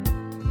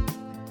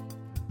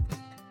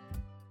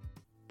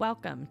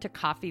Welcome to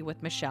Coffee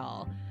with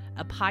Michelle,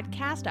 a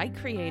podcast I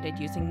created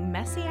using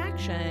messy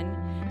action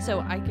so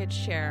I could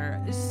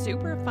share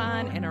super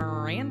fun and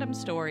random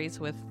stories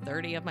with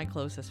 30 of my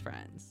closest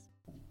friends.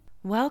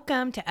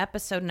 Welcome to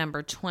episode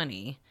number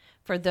 20.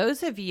 For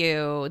those of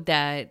you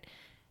that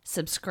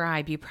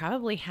subscribe, you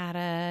probably had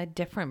a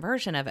different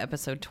version of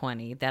episode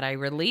 20 that I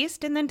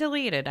released and then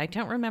deleted. I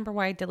don't remember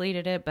why I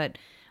deleted it, but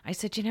I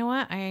said, you know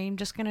what? I'm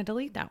just going to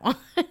delete that one.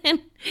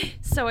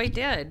 So I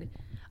did.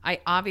 I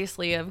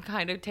obviously have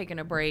kind of taken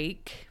a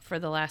break for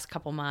the last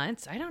couple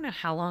months. I don't know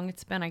how long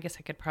it's been. I guess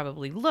I could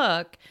probably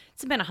look.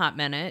 It's been a hot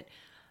minute.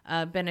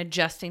 Been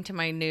adjusting to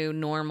my new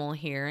normal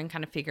here and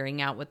kind of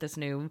figuring out what this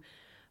new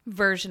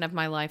version of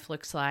my life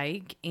looks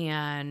like.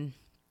 And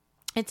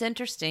it's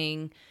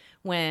interesting,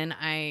 when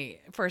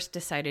I first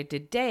decided to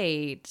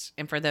date,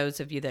 and for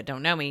those of you that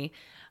don't know me,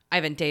 I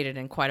haven't dated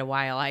in quite a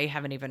while. I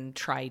haven't even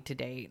tried to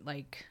date,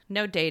 like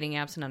no dating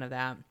apps, none of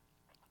that.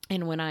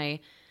 And when I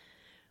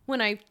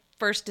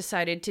first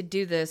decided to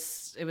do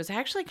this, it was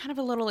actually kind of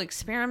a little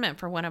experiment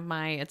for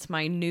it's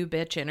my new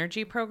bitch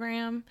energy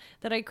program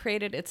that I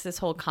created. It's this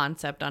whole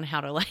concept on how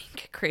to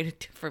like create a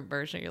different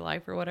version of your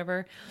life or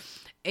whatever.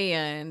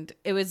 And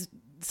it was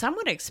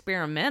somewhat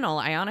experimental.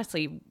 I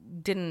honestly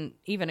didn't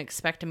even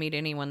expect to meet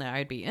anyone that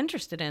I'd be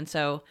interested in.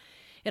 So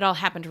it all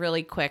happened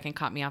really quick and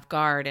caught me off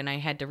guard. And I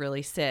had to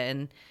really sit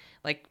and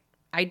like,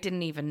 I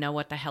didn't even know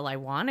what the hell I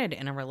wanted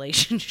in a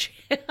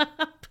relationship.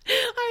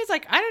 I was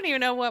like, I don't even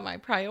know what my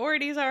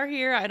priorities are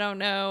here. I don't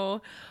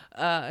know.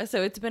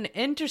 So it's been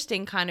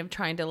interesting kind of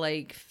trying to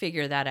like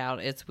figure that out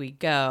as we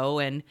go.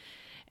 And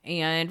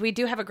we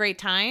do have a great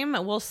time.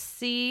 We'll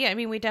see. I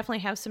mean, we definitely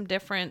have some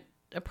different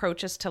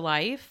approaches to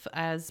life,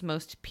 as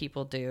most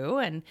people do.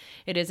 And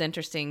it is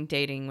interesting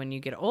dating when you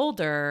get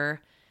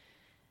older,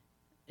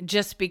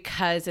 just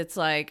because it's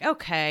like,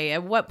 okay,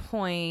 at what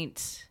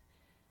point,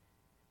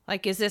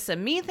 like, is this a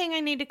me thing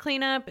I need to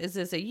clean up? Is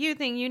this a you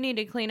thing you need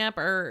to clean up?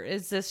 Or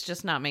is this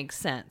just not make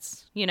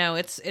sense? You know,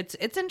 it's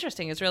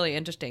interesting. It's really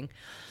interesting.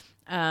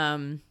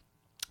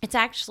 It's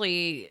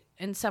actually,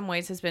 in some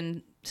ways, has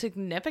been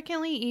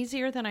significantly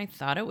easier than I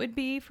thought it would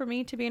be for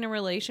me to be in a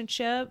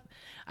relationship.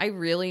 I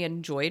really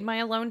enjoyed my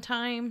alone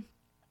time.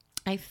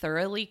 I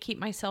thoroughly keep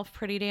myself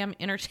pretty damn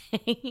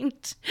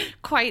entertained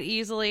quite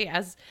easily,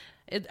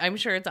 I'm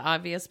sure it's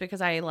obvious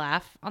because I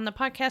laugh on the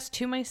podcast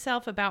to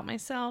myself about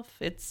myself.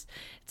 It's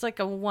like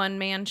a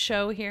one-man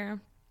show here.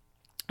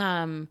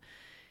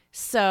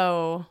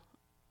 So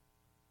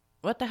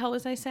what the hell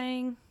was I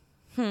saying?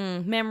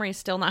 Memory's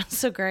still not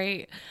so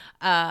great.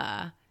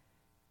 I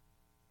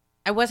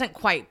wasn't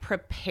quite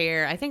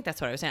prepared. I think that's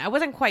what I was saying. I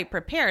wasn't quite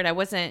prepared.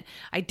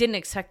 I didn't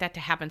expect that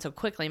to happen so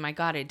quickly. My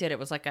God, it did. It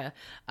was like a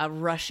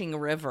rushing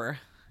river.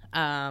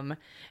 And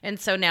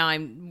so now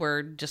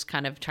we're just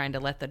kind of trying to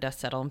let the dust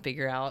settle and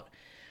figure out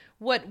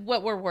what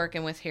we're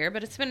working with here.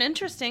 But it's been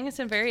interesting. It's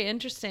been very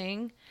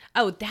interesting.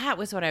 Oh, that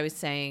was what I was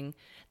saying.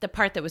 The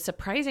part that was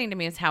surprising to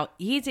me is how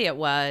easy it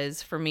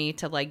was for me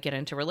to like get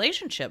into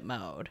relationship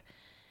mode.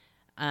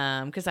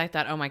 Because I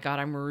thought, oh my God,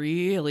 I'm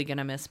really going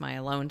to miss my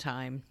alone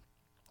time,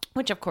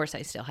 which of course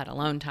I still had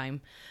alone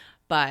time,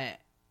 but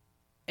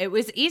it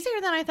was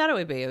easier than I thought it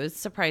would be. It was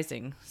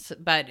surprising,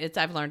 but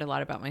I've learned a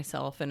lot about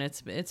myself, and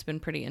it's been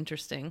pretty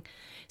interesting.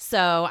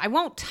 So I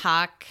won't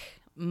talk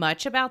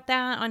much about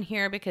that on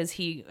here because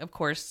he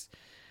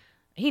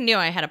knew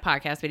I had a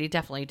podcast, but he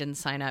definitely didn't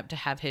sign up to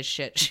have his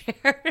shit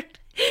shared,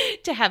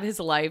 to have his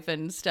life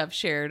and stuff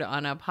shared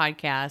on a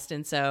podcast.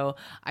 And so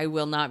I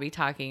will not be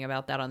talking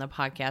about that on the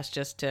podcast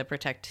just to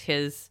protect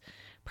his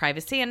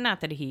privacy. And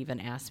not that he even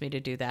asked me to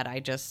do that.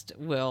 I just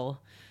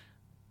will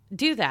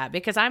do that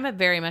because I'm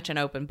very much an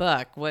open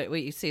book. What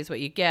you see is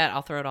what you get.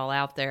 I'll throw it all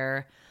out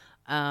there.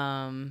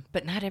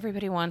 But not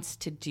everybody wants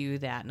to do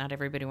that. Not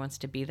everybody wants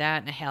to be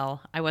that. And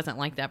hell, I wasn't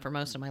like that for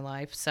most of my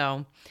life.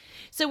 So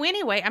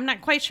anyway, I'm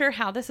not quite sure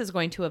how this is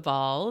going to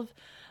evolve.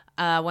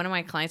 One of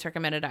my clients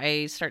recommended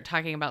I start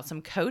talking about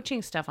some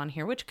coaching stuff on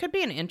here, which could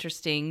be an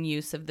interesting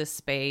use of this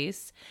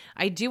space.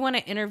 I do want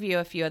to interview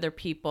a few other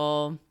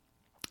people.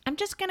 I'm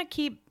just going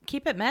to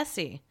keep it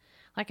messy.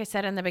 Like I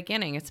said in the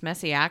beginning, it's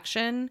messy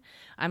action.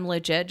 I'm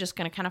legit just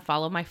going to kind of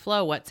follow my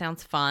flow. What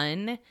sounds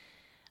fun?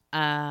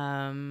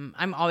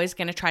 I'm always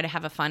going to try to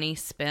have a funny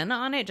spin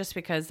on it just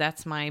because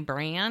that's my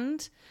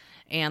brand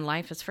and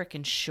life is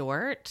freaking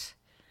short.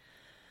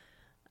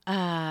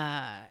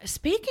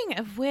 Speaking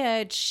of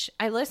which,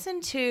 I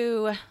listened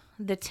to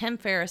the Tim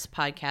Ferriss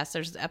podcast.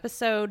 There's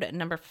episode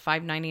number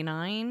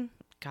 599.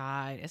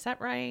 God, is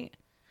that right?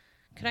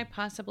 Could I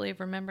possibly have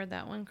remembered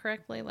that one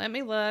correctly? Let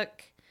me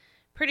look.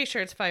 Pretty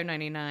sure it's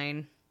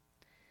 599.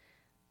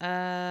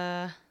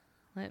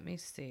 Let me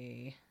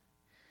see.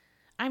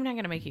 I'm not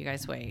going to make you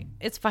guys wait.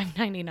 It's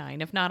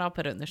 $5.99. If not, I'll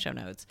put it in the show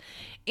notes.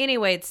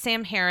 Anyway, it's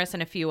Sam Harris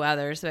and a few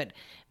others, but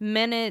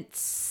minute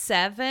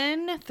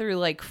 7 through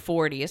like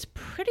 40 is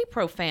pretty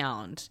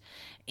profound.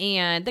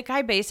 And the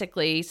guy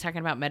basically, he's talking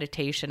about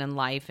meditation and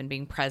life and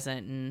being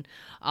present and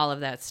all of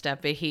that stuff.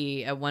 But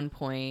he, at one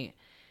point,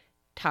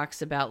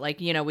 talks about, like,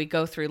 we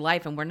go through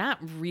life and we're not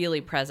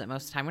really present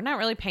most of the time. We're not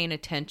really paying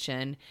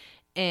attention.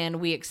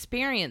 And we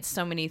experience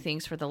so many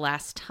things for the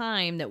last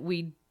time that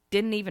we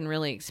didn't even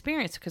really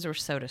experience because we're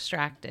so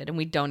distracted and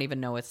we don't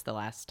even know it's the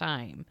last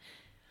time.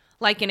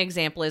 Like an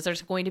example is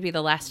there's going to be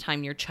the last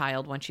time your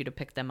child wants you to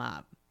pick them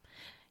up.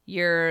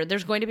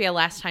 There's going to be a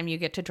last time you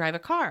get to drive a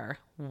car,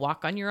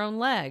 walk on your own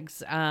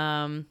legs,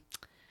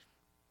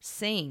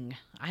 sing.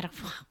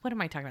 What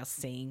am I talking about?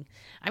 Sing.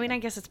 I mean, I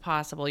guess it's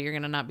possible you're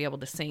going to not be able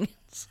to sing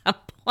at some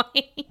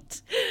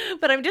point,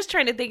 but I'm just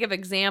trying to think of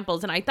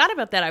examples. And I thought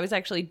about that. I was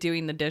actually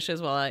doing the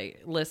dishes while I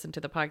listened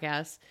to the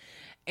podcast,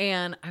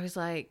 and I was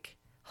like,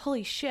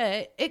 holy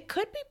shit, it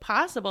could be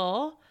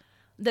possible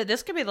that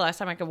this could be the last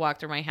time I could walk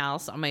through my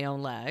house on my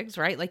own legs,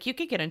 right? Like, you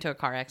could get into a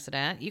car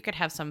accident. You could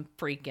have some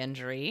freak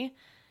injury.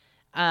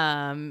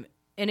 And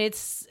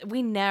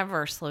we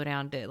never slow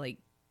down to, like,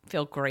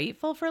 feel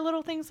grateful for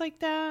little things like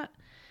that.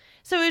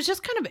 So it was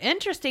just kind of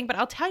interesting, but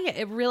I'll tell you,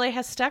 it really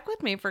has stuck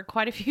with me for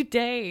quite a few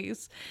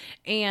days.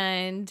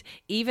 And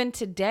even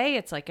today,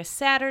 it's like a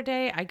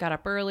Saturday. I got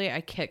up early.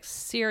 I kicked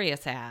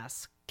serious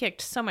ass.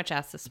 Kicked so much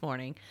ass this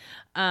morning.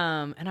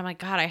 And I'm like,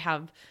 God, I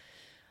have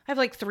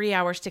like 3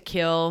 hours to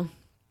kill.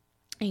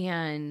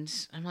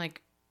 And I'm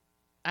like,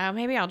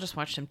 maybe I'll just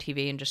watch some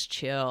TV and just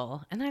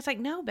chill. And I was like,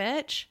 no,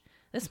 bitch,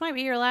 this might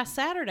be your last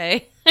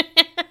Saturday.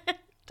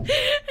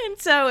 And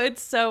so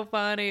it's so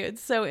funny.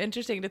 It's so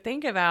interesting to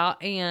think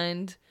about.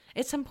 And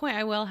at some point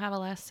I will have a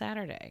last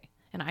Saturday.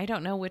 And I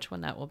don't know which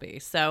one that will be.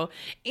 So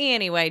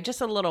anyway,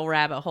 just a little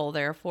rabbit hole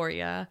there for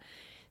you.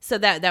 So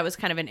that was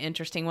kind of an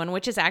interesting one,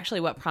 which is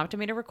actually what prompted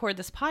me to record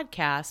this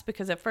podcast.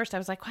 Because at first I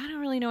was like, well, I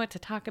don't really know what to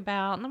talk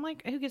about. And I'm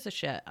like, who gives a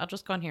shit? I'll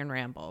just go on here and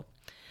ramble.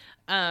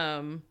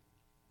 So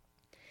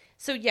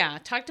yeah,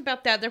 talked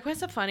about that. There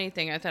was a funny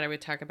thing I thought I would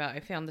talk about. I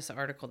found this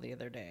article the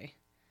other day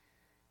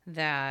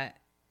that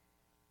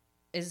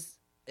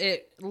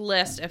it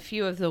lists a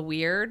few of the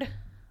weird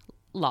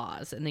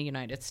laws in the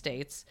United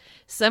States.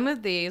 Some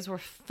of these were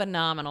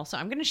phenomenal. So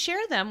I'm going to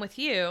share them with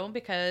you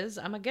because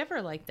I'm a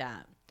giver like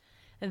that.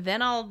 And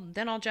then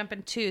I'll jump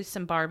into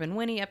some Barb and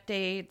Winnie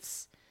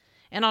updates,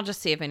 and I'll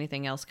just see if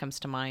anything else comes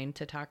to mind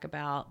to talk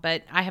about.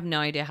 But I have no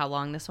idea how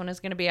long this one is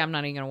going to be. I'm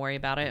not even going to worry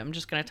about it. I'm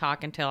just going to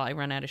talk until I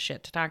run out of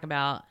shit to talk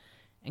about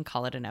and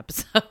call it an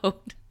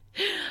episode.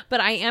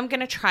 But I am going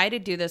to try to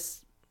do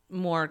this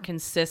more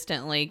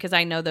consistently because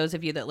I know those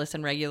of you that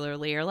listen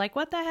regularly are like,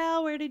 what the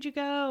hell? Where did you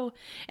go?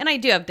 And I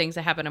do have things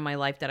that happen in my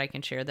life that I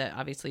can share that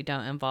obviously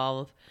don't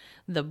involve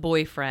the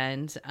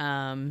boyfriend.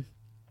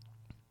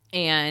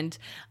 And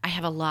I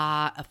have a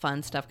lot of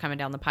fun stuff coming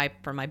down the pipe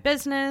for my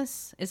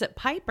business. Is it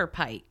pipe or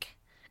pike?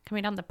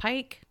 Coming down the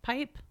pike?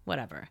 Pipe?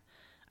 Whatever.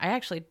 I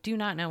actually do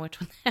not know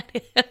which one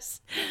that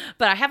is.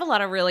 But I have a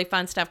lot of really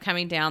fun stuff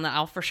coming down that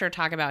I'll for sure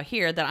talk about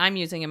here that I'm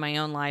using in my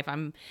own life.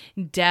 I'm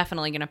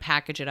definitely going to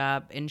package it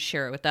up and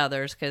share it with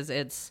others because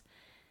it's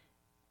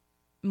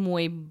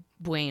muy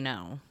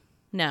bueno.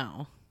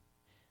 No.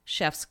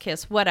 Chef's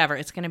kiss, whatever.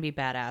 It's going to be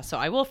badass. So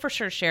I will for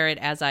sure share it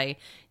as I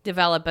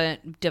develop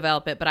it.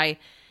 But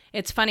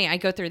it's funny. I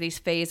go through these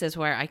phases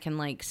where I can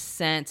like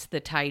sense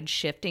the tide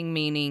shifting,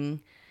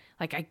 meaning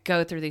like I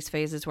go through these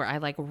phases where I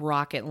like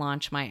rocket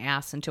launch my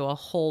ass into a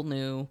whole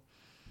new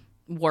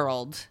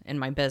world in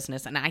my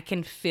business. And I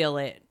can feel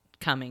it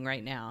coming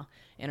right now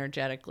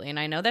energetically. And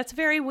I know that's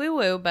very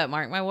woo-woo, but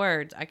mark my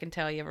words, I can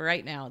tell you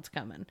right now it's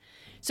coming.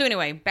 So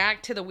anyway,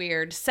 back to the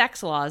weird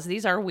sex laws.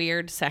 These are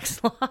weird sex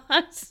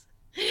laws.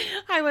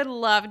 I would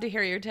love to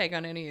hear your take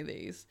on any of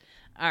these.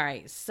 All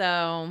right,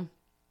 so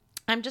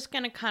I'm just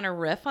going to kind of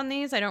riff on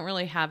these. I don't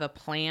really have a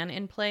plan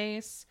in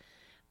place.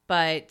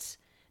 But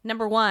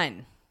number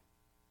one,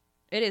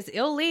 it is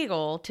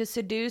illegal to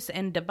seduce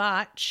and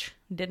debauch,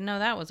 didn't know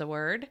that was a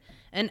word,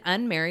 an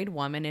unmarried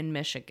woman in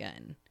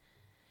Michigan.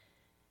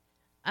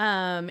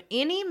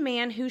 Any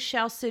man who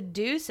shall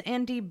seduce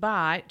and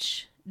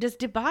debauch, does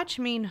debauch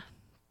mean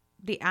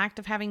the act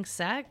of having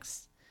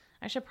sex?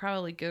 I should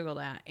probably Google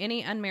that.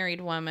 Any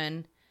unmarried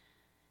woman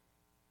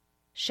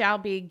shall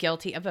be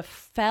guilty of a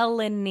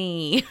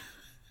felony.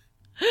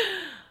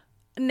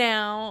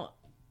 Now,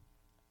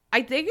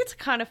 I think it's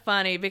kind of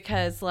funny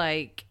because,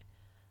 like,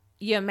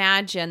 you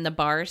imagine the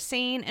bar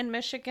scene in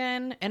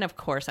Michigan, and of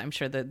course, I'm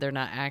sure that they're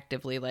not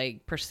actively,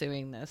 like,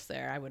 pursuing this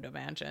there, I would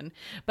imagine.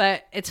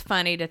 But it's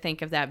funny to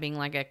think of that being,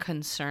 like, a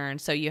concern.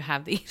 So you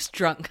have these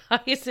drunk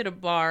guys at a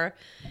bar.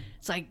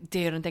 It's like,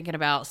 dude, I'm thinking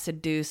about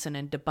seducing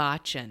and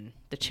debauching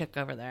the chick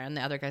over there. And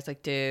the other guy's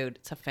like, dude,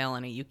 it's a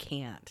felony. You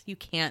can't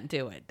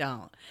do it.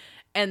 Don't.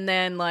 And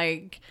then,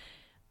 like,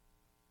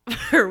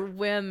 for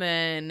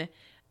women,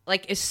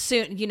 like, as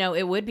soon,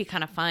 it would be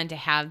kind of fun to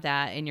have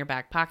that in your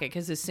back pocket.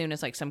 Because as soon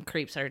as, like, some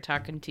creep started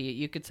talking to you,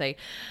 you could say,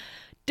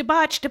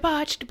 debauch,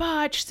 debauch,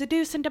 debauch,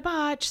 seduce and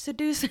debauch,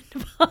 seduce and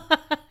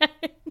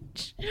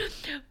debauch.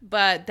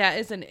 But that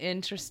is an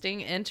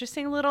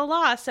interesting little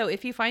law. So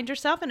if you find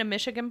yourself in a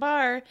Michigan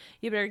bar,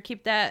 you better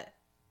keep that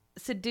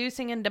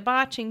seducing and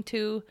debauching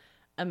to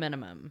a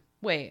minimum.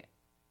 Wait.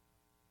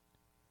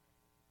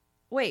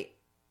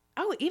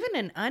 Oh, even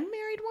an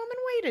unmarried woman?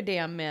 Wait a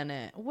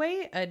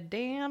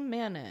damn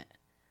minute.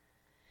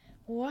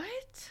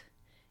 What?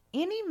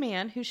 Any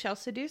man who shall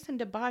seduce and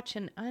debauch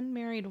an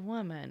unmarried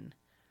woman.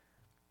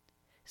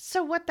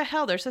 So what the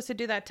hell? They're supposed to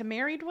do that to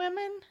married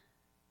women?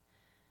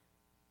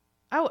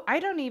 Oh,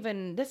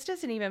 this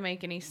doesn't even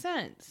make any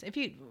sense.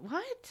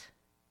 What?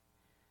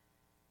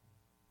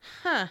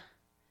 Huh.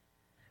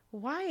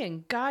 Why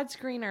in God's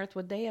green earth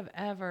would they have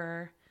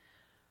ever...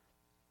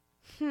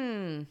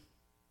 Is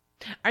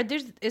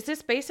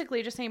this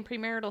basically just saying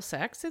premarital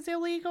sex is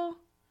illegal?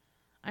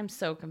 I'm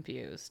so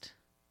confused.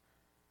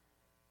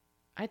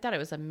 I thought it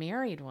was a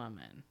married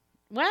woman.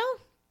 Well,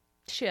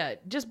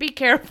 shit. Just be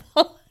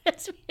careful.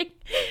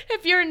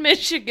 If you're in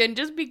Michigan,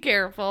 just be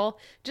careful.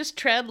 Just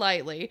tread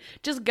lightly.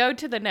 Just go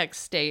to the next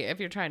state if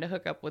you're trying to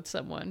hook up with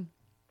someone.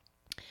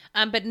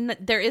 But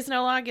there is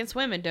no law against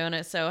women doing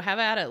it, so have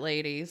at it,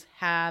 ladies.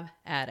 Have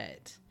at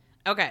it.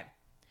 Okay.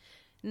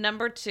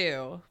 Number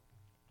 2.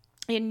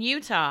 In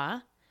Utah,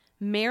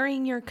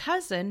 marrying your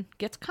cousin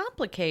gets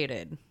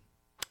complicated.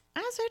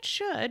 As it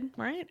should,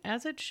 right?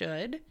 As it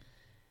should.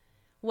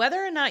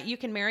 Whether or not you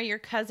can marry your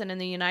cousin in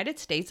the United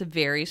States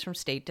varies from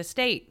state to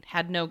state.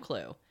 Had no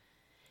clue.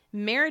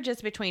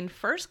 Marriages between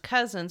first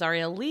cousins are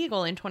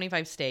illegal in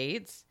 25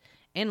 states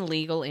and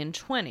legal in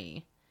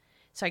 20.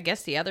 So I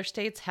guess the other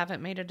states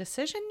haven't made a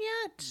decision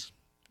yet.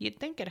 You'd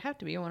think it'd have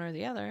to be one or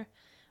the other.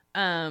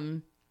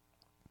 In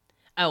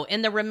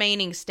the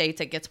remaining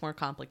states, it gets more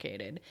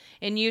complicated.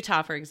 In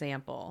Utah, for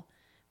example,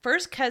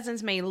 first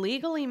cousins may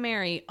legally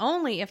marry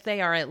only if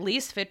they are at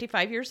least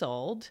 55 years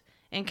old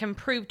and can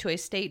prove to a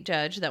state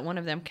judge that one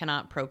of them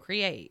cannot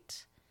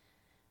procreate.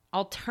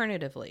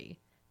 Alternatively,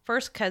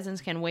 first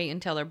cousins can wait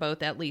until they're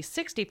both at least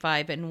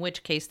 65, in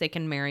which case they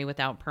can marry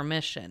without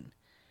permission.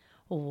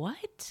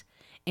 What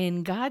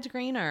in God's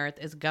green earth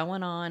is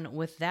going on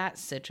with that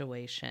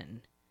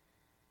situation?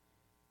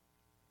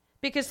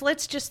 Because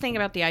let's just think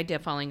about the idea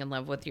of falling in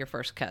love with your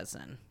first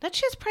cousin. That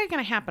shit's probably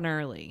going to happen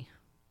early,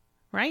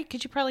 right?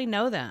 Because you probably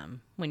know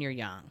them when you're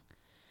young.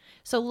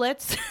 So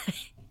let's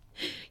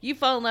you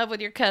fall in love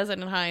with your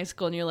cousin in high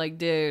school and you're like,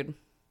 dude,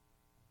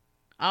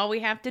 all we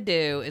have to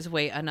do is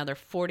wait another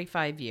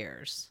 45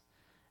 years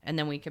and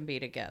then we can be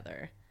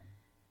together.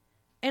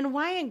 And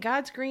why in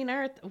God's green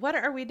earth, what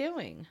are we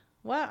doing?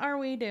 What are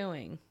we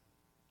doing?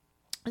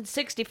 At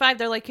 65,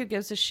 they're like, who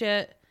gives a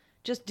shit?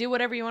 Just do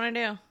whatever you want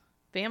to do.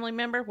 Family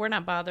member, we're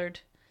not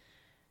bothered.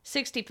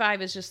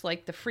 65 is just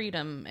like the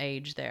freedom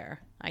age there,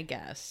 I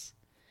guess.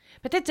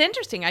 But that's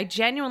interesting. I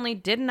genuinely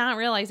did not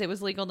realize it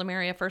was legal to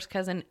marry a first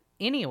cousin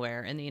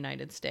anywhere in the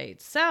United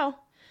States. So,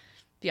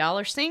 if y'all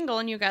are single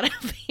and you got a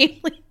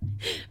family,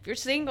 if you're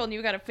single and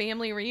you got a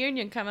family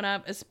reunion coming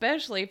up,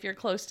 especially if you're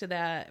close to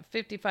that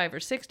 55 or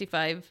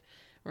 65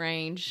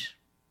 range,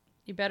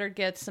 you better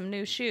get some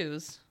new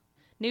shoes.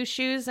 New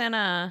shoes and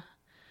a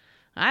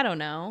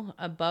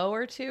bow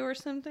or two or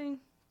something.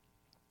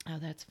 Oh,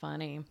 that's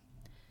funny.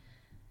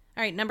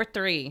 All right, number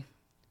 3.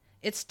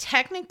 It's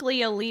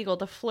technically illegal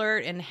to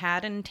flirt in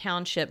Haddon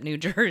Township, New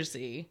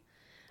Jersey.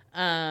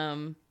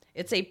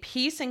 It's a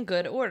peace and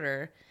good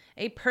order.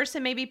 A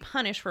person may be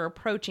punished for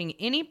approaching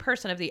any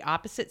person of the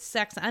opposite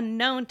sex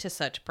unknown to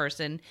such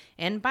person,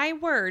 and by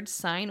word,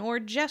 sign,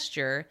 or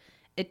gesture,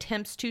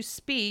 attempts to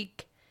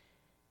speak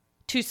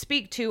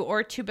to,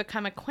 or to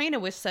become acquainted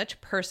with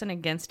such person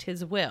against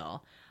his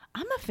will.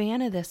 I'm a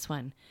fan of this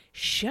one.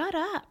 Shut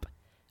up,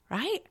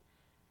 right?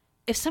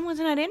 If someone's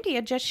not into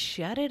you, just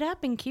shut it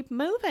up and keep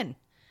moving.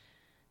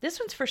 This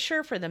one's for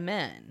sure for the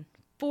men.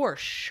 For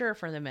sure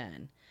for the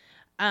men.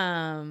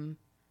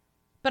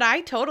 But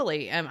I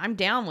totally am. I'm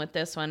down with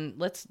this one.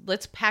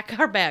 Let's pack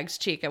our bags,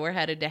 Chica. We're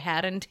headed to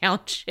Haddon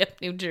Township,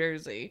 New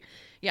Jersey.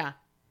 Yeah.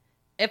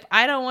 If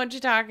I don't want you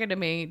talking to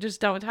me, just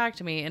don't talk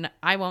to me, and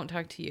I won't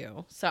talk to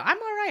you. So I'm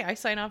all right. I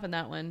sign off on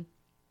that one.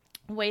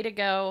 Way to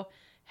go,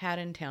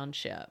 Haddon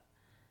Township.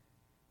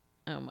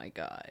 Oh, my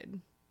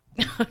God.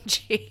 Oh,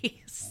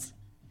 jeez.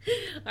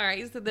 All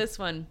right, so this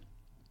one.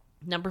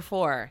 Number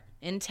 4.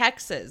 In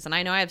Texas, and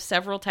I know I have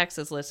several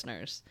Texas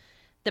listeners,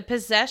 the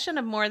possession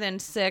of more than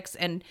 6,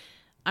 and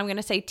I'm going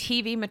to say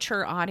TV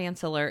mature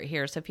audience alert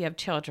here, so if you have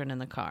children in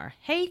the car.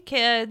 Hey,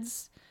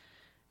 kids.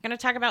 I'm going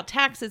to talk about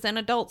taxes and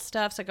adult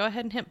stuff, so go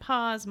ahead and hit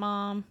pause,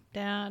 Mom,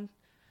 Dad.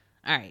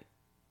 All right.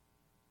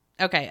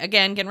 Okay,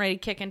 again, getting ready to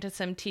kick into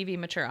some TV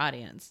mature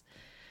audience.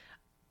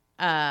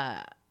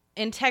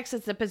 In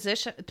Texas, the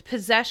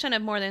possession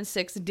of more than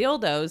 6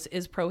 dildos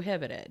is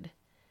prohibited.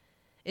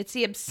 It's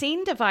the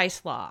obscene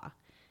device law.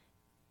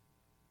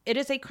 It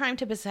is a crime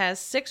to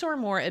possess 6 or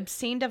more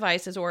obscene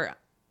devices or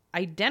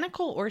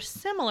identical or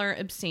similar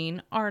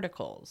obscene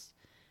articles.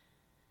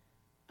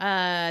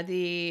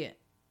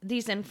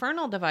 These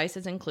infernal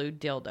devices include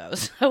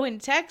dildos. So in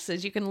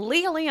Texas, you can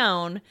legally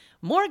own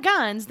more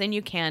guns than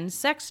you can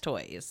sex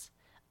toys.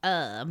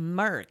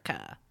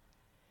 America.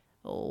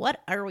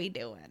 What are we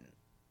doing?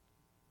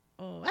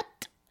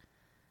 What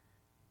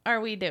are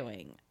we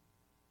doing?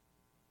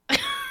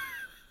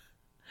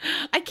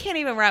 I can't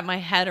even wrap my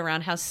head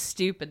around how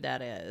stupid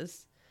that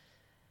is.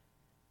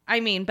 I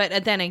mean,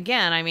 but then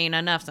again, I mean,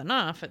 enough's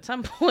enough at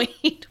some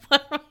point.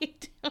 What are we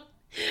doing?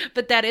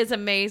 But that is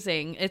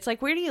amazing. It's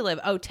like, where do you live?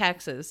 Oh,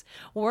 Texas.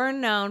 We're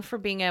known for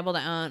being able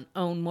to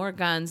own more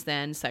guns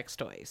than sex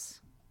toys.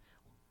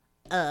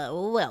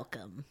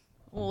 Welcome.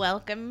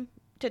 Welcome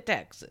to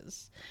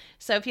Texas.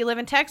 So if you live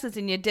in Texas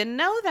and you didn't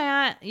know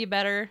that, you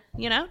better,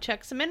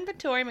 check some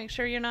inventory. Make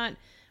sure you're not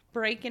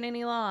breaking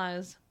any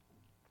laws.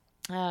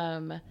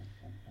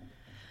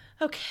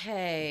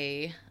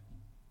 Okay.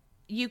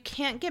 You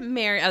can't get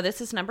married. Oh,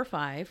 this is number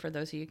 5 for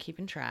those of you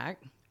keeping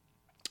track.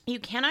 You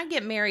cannot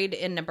get married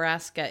in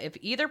Nebraska if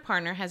either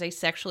partner has a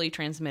sexually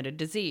transmitted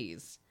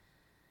disease.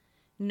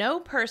 No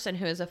person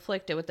who is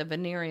afflicted with a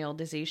venereal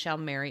disease shall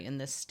marry in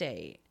this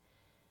state.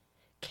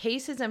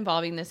 Cases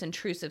involving this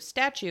intrusive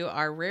statute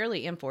are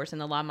rarely enforced,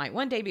 and the law might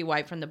one day be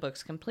wiped from the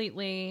books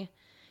completely.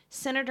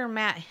 Senator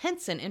Matt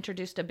Henson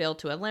introduced a bill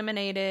to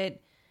eliminate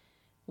it,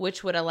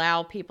 which would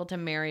allow people to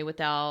marry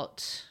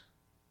without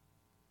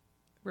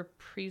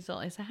reprisal.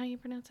 Is that how you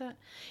pronounce that?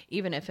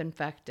 Even if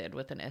infected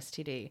with an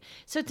STD.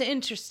 So it's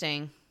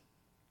interesting.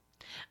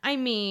 I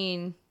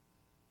mean,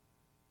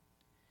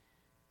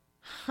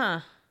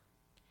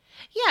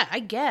 Yeah, I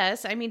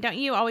guess. I mean, don't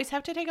you always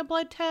have to take a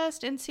blood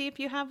test and see if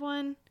you have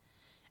one?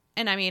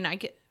 And I mean,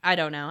 I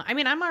don't know. I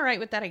mean, I'm all right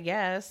with that, I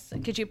guess,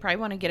 because you probably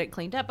want to get it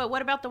cleaned up. But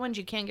what about the ones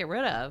you can't get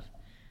rid of?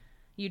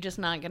 You just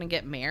not going to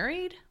get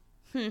married?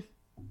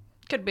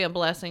 Could be a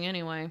blessing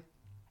anyway.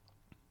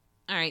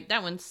 All right,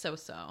 that one's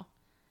so-so.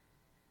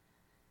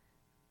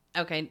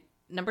 Okay,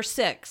 number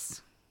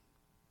 6.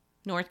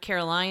 North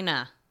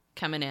Carolina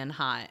coming in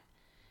hot.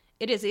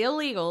 It is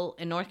illegal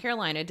in North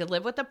Carolina to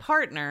live with a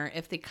partner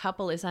if the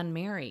couple is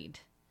unmarried.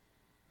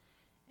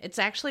 It's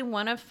actually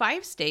one of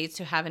 5 states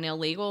to have an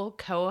illegal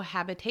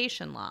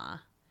cohabitation law.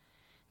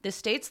 The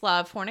state's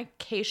law of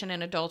fornication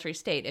and adultery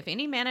state, if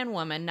any man and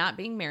woman not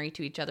being married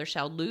to each other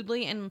shall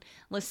lewdly and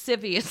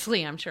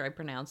lasciviously, I'm sure I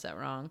pronounced that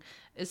wrong,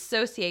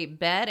 associate,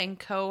 bed, and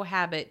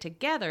cohabit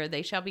together,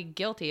 they shall be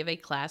guilty of a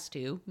Class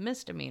 2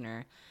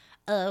 misdemeanor.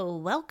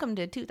 Welcome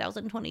to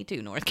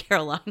 2022, North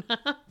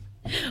Carolina.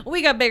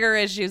 We got bigger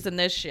issues than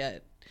this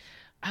shit.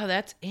 Oh,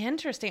 that's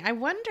interesting. I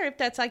wonder if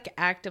that's like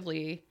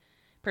actively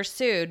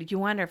pursued. You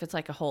wonder if it's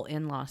like a whole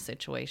in-law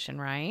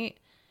situation, right?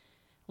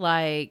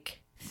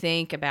 Like,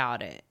 think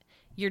about it.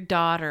 Your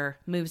daughter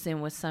moves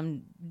in with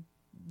some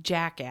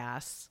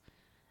jackass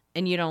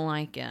and you don't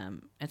like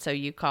him. And so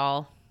you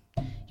call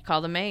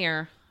the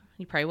mayor.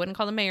 You probably wouldn't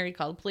call the mayor. You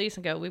call the police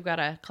and go, we've got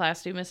a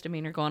Class 2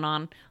 misdemeanor going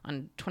on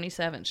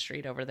 27th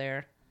Street over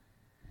there.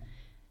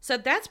 So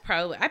that's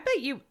probably, I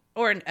bet you,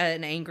 or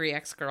an angry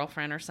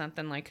ex-girlfriend or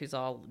something, like who's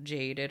all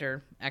jaded,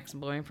 or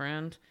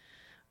ex-boyfriend.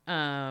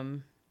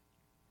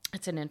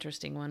 It's an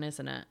interesting one,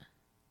 isn't it?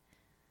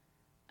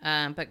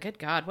 But good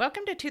God,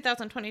 welcome to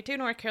 2022,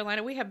 North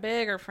Carolina. We have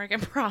bigger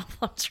freaking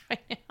problems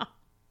right now.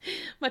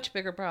 Much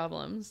bigger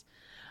problems.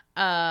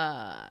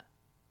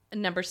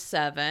 Number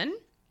 7.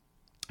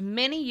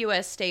 Many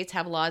U.S. states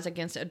have laws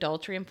against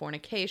adultery and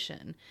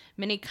fornication.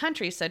 Many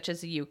countries, such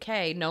as the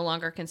UK, no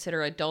longer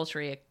consider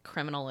adultery a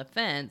criminal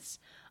offense,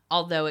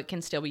 although it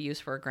can still be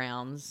used for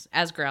grounds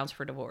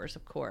for divorce,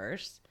 of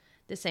course.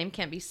 The same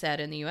can't be said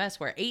in the U.S.,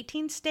 where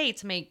 18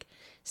 states make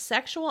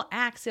sexual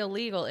acts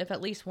illegal if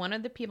at least one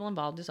of the people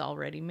involved is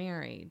already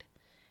married.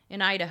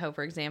 In Idaho,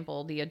 for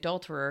example, the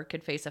adulterer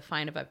could face a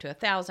fine of up to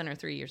 $1,000 or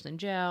 3 years in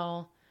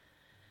jail.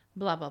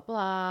 Blah, blah,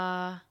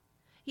 blah.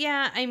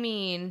 Yeah, I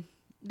mean,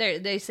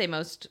 they say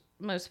most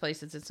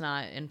places it's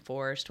not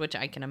enforced, which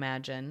I can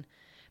imagine.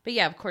 But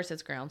yeah, of course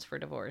it's grounds for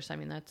divorce. I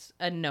mean, that's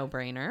a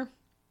no-brainer.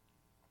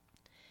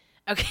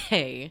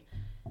 Okay,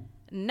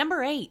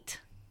 number 8.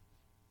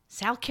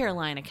 South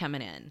Carolina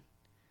coming in.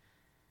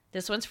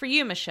 This one's for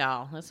you,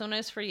 Michelle. This one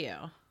is for you.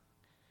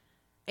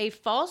 A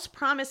false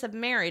promise of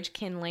marriage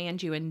can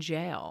land you in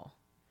jail.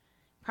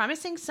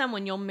 Promising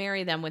someone you'll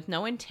marry them with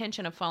no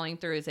intention of following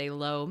through is a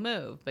low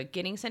move, but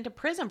getting sent to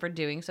prison for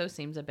doing so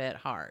seems a bit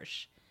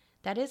harsh.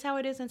 That is how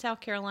it is in South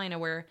Carolina,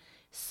 where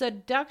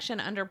seduction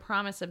under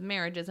promise of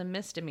marriage is a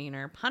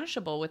misdemeanor,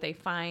 punishable with a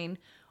fine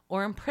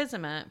or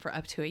imprisonment for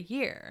up to a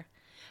year.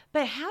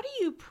 But how do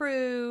you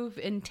prove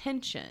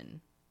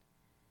intention?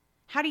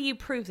 How do you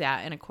prove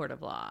that in a court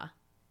of law?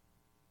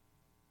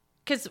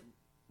 Because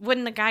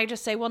wouldn't the guy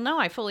just say, well, no,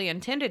 I fully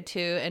intended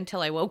to until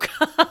I woke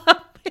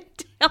up,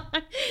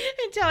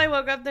 until I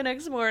woke up the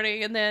next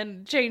morning and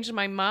then changed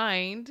my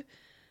mind?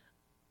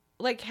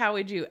 Like, how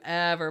would you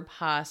ever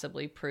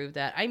possibly prove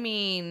that? I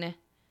mean,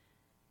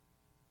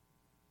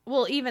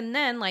 well, even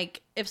then,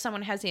 like, if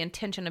someone has the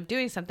intention of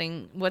doing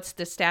something, what's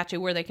the statute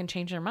where they can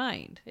change their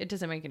mind? It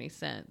doesn't make any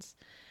sense.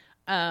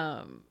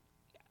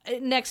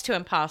 Next to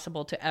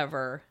impossible to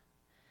ever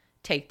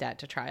take that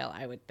to trial,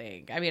 I would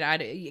think. I mean,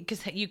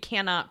 because you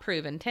cannot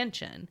prove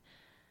intention,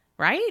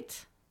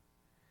 right?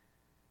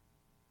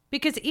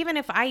 Because even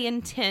if I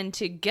intend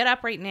to get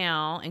up right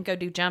now and go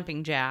do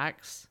jumping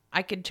jacks,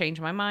 I could change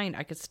my mind.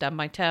 I could stub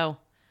my toe.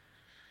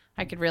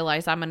 I could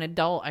realize I'm an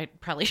adult. I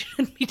probably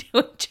shouldn't be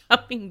doing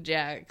jumping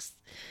jacks.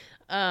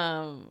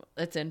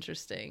 That's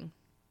interesting.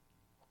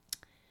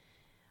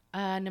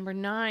 Number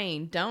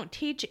 9, don't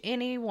teach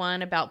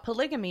anyone about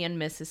polygamy in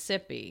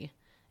Mississippi.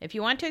 If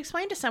you want to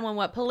explain to someone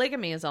what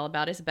polygamy is all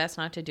about, it's best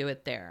not to do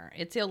it there.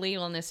 It's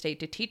illegal in this state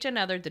to teach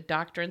another the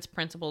doctrines,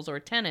 principles,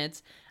 or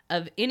tenets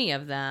of any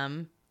of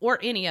them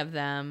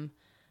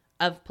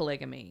of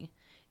polygamy.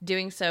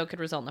 Doing so could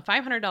result in a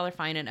 $500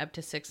 fine and up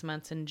to 6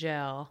 months in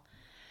jail.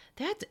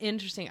 That's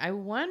interesting. I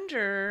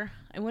wonder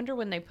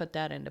when they put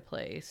that into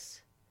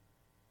place.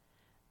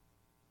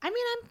 I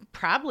mean, I'm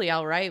probably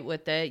all right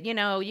with it. You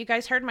know, you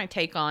guys heard my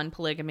take on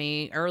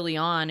polygamy early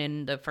on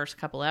in the first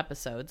couple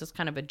episodes. It's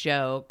kind of a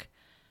joke.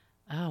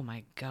 Oh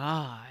my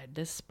God,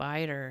 this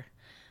spider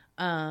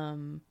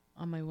on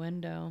my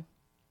window.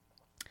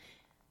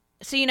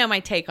 So you know my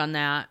take on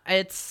that.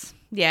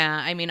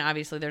 I mean,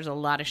 obviously there's a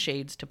lot of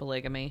shades to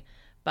polygamy,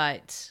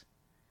 but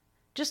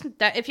just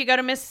that if you go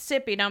to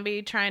Mississippi, don't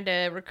be trying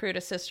to recruit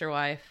a sister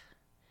wife.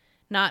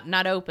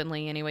 Not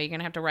openly anyway. You're going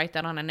to have to write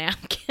that on a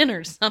napkin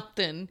or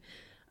something.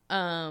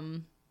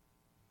 Number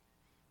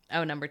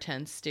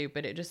 10,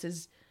 stupid. It just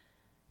says,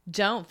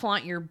 don't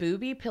flaunt your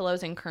booby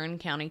pillows in Kern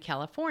County,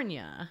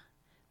 California.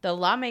 The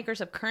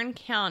lawmakers of Kern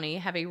County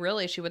have a real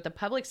issue with the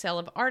public sale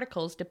of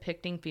articles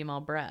depicting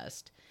female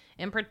breast.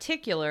 In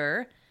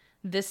particular,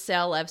 the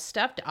sale of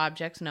stuffed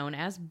objects known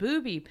as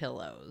booby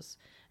pillows.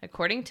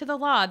 According to the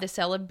law, the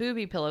sale of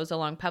booby pillows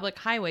along public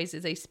highways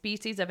is a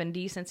species of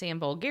indecency and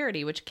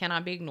vulgarity which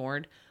cannot be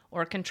ignored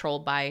or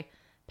controlled by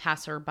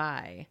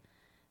passerby.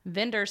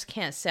 Vendors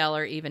can't sell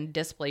or even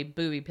display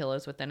booby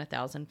pillows within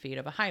 1,000 feet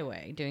of a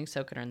highway. Doing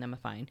so could earn them a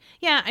fine.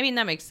 Yeah, I mean,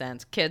 that makes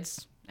sense.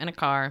 Kids in a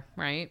car,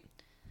 right?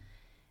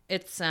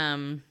 It's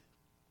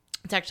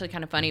actually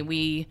kind of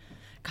funny.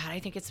 I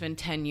think it's been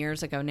 10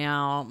 years ago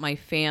now. My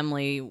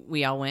family,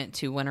 we all went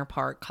to Winter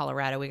Park,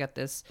 Colorado. We got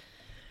this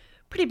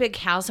pretty big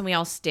house and we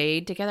all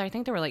stayed together. I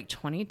think there were like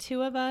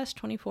 22 of us,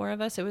 24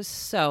 of us. It was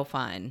so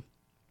fun.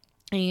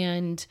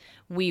 And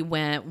we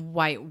went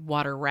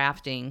whitewater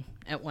rafting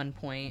at one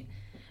point.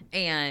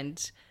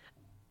 And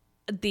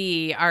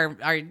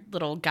our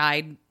little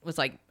guide was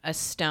like a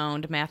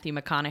stoned Matthew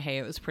McConaughey.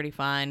 It was pretty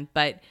fun,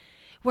 but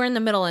we're in the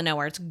middle of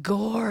nowhere. It's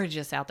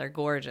gorgeous out there,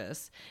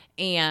 gorgeous.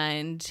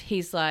 And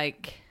he's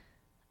like,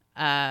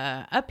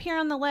 up here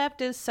on the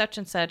left is such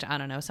and such, I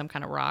don't know, some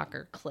kind of rock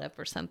or cliff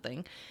or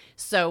something.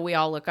 So we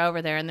all look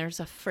over there and there's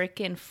a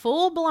freaking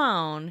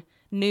full-blown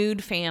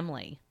nude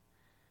family.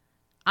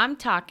 I'm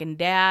talking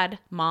dad,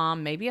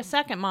 mom, maybe a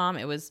second mom.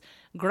 It was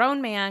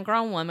grown man,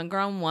 grown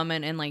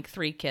woman, and like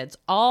 3 kids,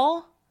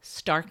 all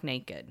stark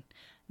naked,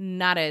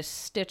 not a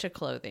stitch of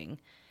clothing.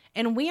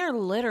 And we are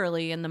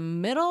literally in the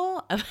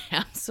middle of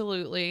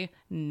absolutely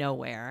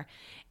nowhere.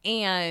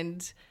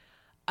 And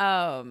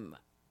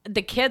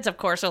the kids, of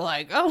course, are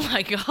like, oh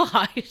my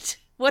God,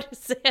 what is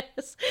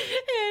this?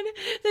 And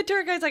the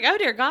tour guide's like, oh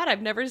dear God,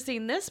 I've never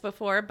seen this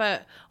before.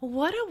 But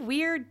what a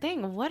weird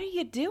thing. What are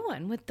you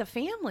doing with the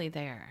family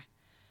there?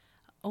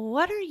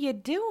 What are you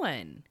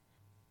doing?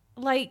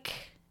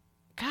 Like,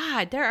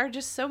 God, there are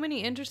just so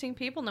many interesting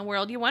people in the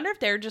world. You wonder if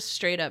they're just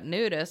straight up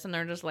nudists and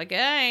they're just like,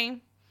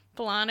 hey,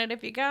 flaunt it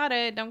if you got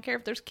it. Don't care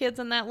if there's kids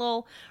in that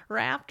little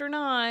raft or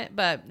not.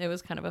 But it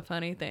was kind of a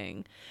funny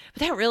thing.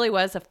 But that really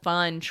was a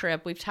fun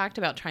trip. We've talked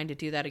about trying to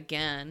do that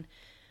again.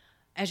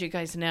 As you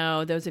guys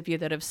know, those of you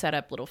that have set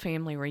up little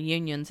family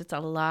reunions, it's a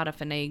lot of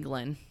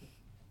finagling.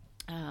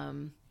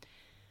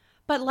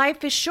 But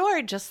life is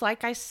short, just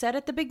like I said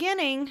at the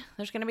beginning.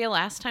 There's going to be a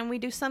last time we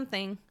do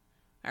something.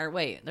 Or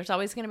wait, there's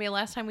always going to be a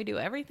last time we do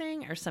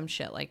everything or some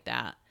shit like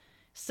that.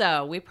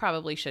 So we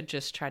probably should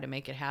just try to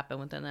make it happen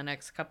within the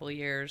next couple of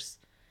years.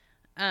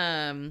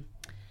 Let's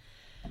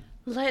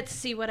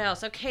see what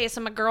else. Okay, so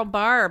my girl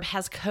Barb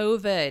has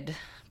COVID.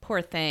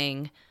 Poor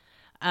thing.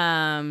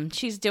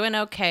 She's doing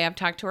okay. I've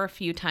talked to her a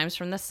few times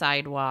from the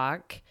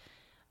sidewalk.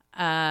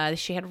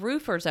 She had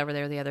roofers over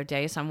there the other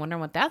day, so I'm wondering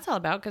what that's all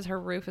about because her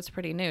roof is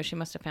pretty new. She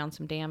must have found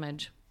some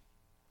damage.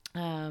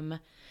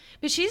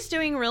 But she's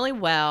doing really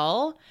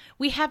well.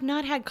 We have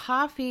not had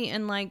coffee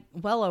in like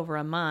well over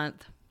a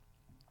month.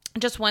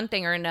 Just one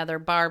thing or another.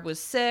 Barb was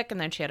sick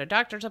and then she had a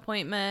doctor's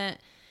appointment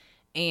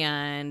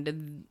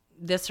and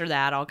this or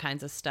that, all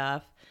kinds of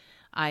stuff.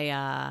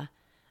 I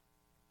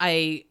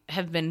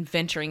have been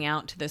venturing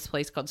out to this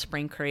place called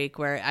Spring Creek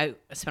where I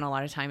spent a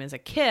lot of time as a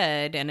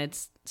kid, and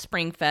it's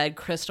spring-fed,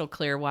 crystal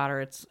clear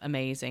water. It's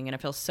amazing, and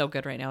it feels so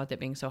good right now with it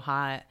being so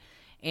hot.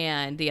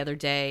 And the other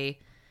day,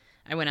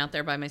 I went out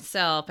there by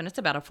myself, and it's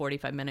about a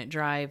 45-minute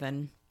drive,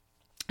 and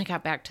I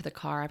got back to the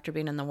car after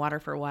being in the water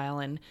for a while,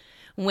 and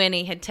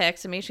Winnie had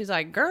texted me. She's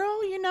like,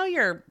 girl, you know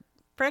your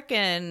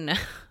frickin'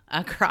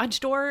 garage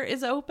door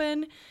is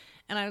open?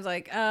 And I was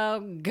like, oh,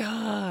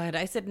 God.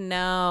 I said,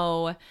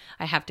 no,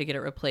 I have to get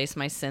it replaced.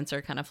 My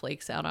sensor kind of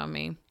flakes out on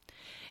me.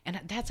 And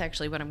that's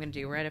actually what I'm going to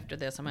do right after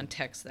this. I'm going to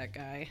text that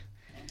guy.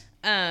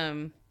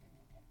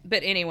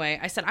 But anyway,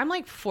 I said, I'm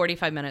like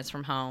 45 minutes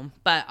from home,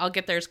 but I'll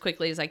get there as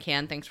quickly as I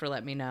can. Thanks for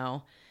letting me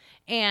know.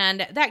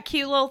 And that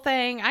cute little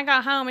thing, I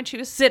got home and she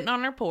was sitting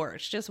on her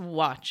porch just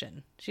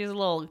watching. She was a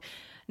little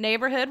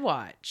neighborhood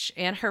watch,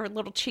 and her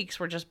little cheeks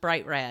were just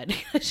bright red.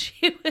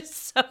 She was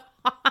so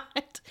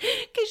hot.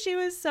 because she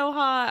was so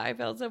hot. I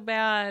felt so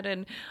bad,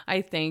 and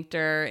I thanked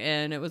her,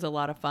 and it was a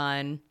lot of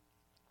fun.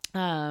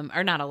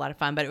 Or not a lot of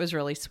fun, but it was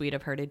really sweet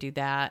of her to do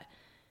that.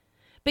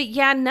 But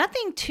yeah,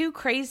 nothing too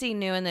crazy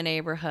new in the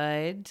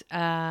neighborhood.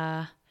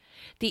 The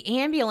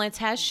ambulance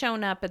has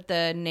shown up at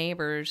the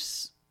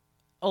neighbor's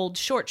old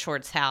Short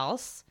Shorts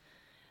house.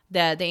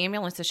 The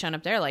ambulance has shown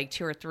up there like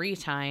 2 or 3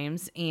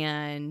 times.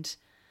 And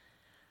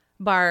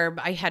Barb,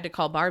 I had to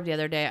call Barb the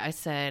other day. I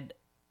said,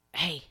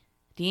 hey,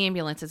 the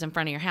ambulance is in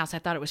front of your house. I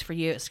thought it was for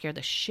you. It scared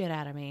the shit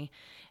out of me.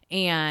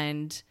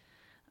 And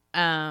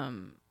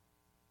so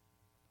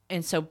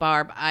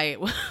Barb, I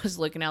was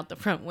looking out the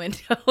front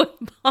window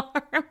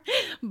and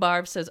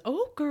Barb says,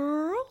 oh,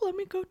 girl, let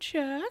me go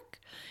check.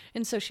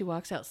 And so she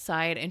walks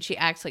outside and she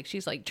acts like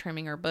she's like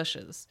trimming her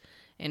bushes.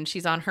 And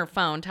she's on her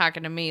phone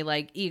talking to me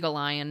like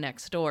eagle-eyeing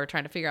next door,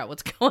 trying to figure out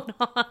what's going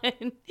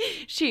on.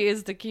 She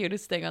is the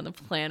cutest thing on the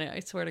planet, I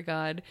swear to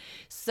God.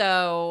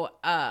 So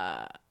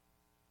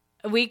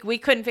we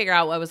couldn't figure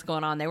out what was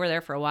going on. They were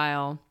there for a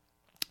while.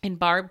 And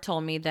Barb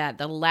told me that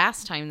the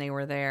last time they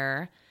were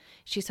there,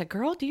 she said,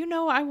 girl, do you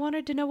know I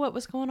wanted to know what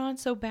was going on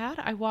so bad?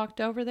 I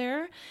walked over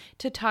there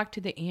to talk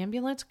to the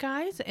ambulance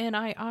guys and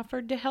I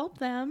offered to help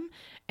them.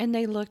 And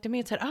they looked at me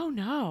and said, oh,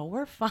 no,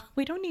 we're fine.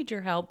 We don't need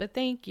your help, but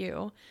thank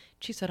you.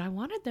 She said, I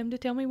wanted them to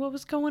tell me what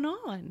was going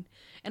on.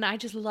 And I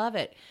just love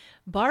it.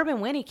 Barb and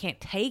Winnie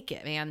can't take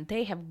it, man.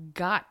 They have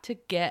got to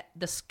get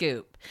the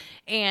scoop.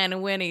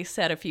 And Winnie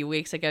said a few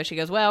weeks ago, she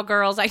goes, well,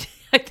 girls, I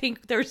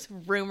think there's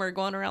rumor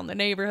going around the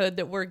neighborhood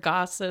that we're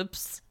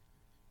gossips.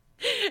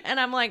 And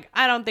I'm like,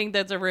 I don't think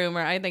that's a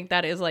rumor. I think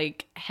that is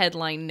like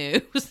headline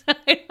news.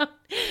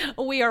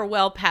 We are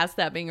well past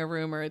that being a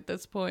rumor at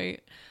this point.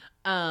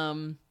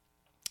 And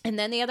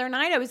then the other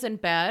night I was in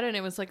bed and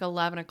it was like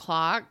 11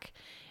 o'clock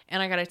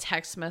and I got a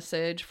text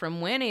message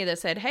from Winnie that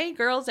said, hey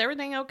girls,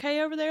 everything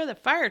okay over there? The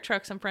fire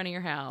truck's in front of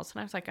your house.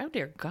 And I was like, oh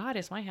dear God,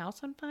 is my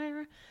house on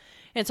fire?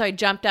 And so I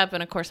jumped up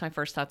and of course my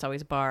first thought's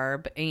always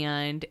Barb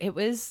and it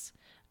was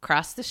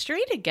across the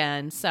street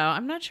again. So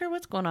I'm not sure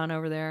what's going on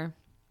over there.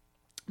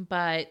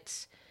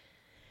 But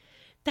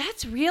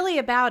that's really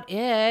about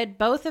it.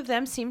 Both of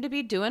them seem to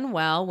be doing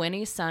well.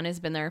 Winnie's son has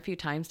been there a few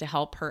times to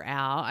help her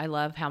out. I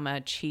love how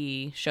much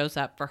he shows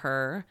up for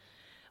her.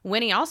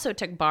 Winnie also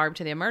took Barb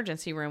to the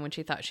emergency room when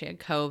she thought she had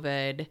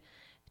COVID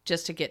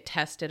just to get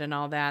tested and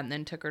all that, and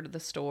then took her to the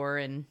store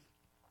and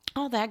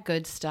all that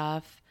good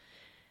stuff.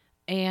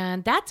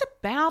 And that's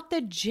about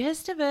the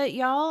gist of it,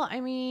 y'all. I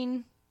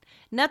mean,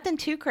 nothing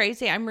too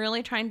crazy. I'm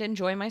really trying to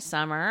enjoy my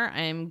summer.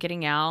 I'm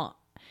getting out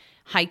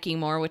hiking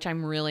more, which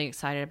I'm really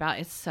excited about.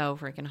 It's so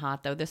freaking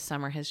hot though. This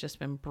summer has just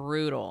been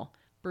brutal,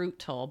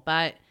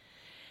 but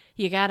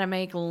you got to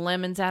make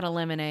lemons out of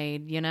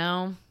lemonade, you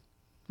know?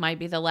 Might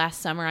be the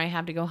last summer I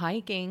have to go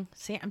hiking.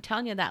 See, I'm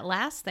telling you, that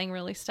last thing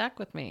really stuck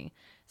with me.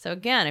 So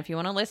again, if you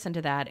want to listen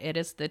to that, it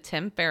is the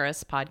Tim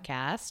Ferriss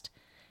podcast,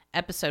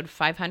 episode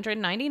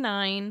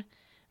 599,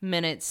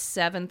 minutes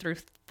 7 through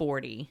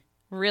 40.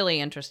 Really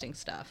interesting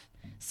stuff.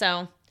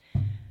 So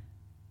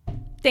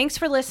thanks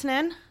for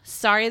listening.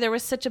 Sorry there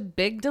was such a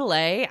big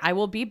delay. I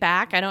will be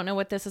back. I don't know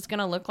what this is going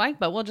to look like,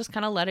 but we'll just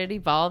kind of let it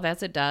evolve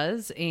as it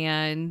does.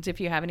 And if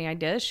you have any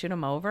ideas, shoot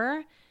them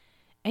over.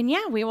 And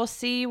yeah, we will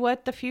see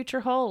what the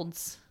future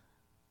holds.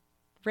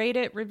 Rate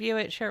it, review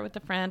it, share it with a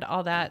friend,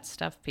 all that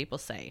stuff people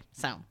say.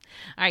 So, all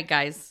right,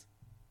 guys.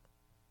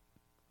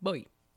 Bye.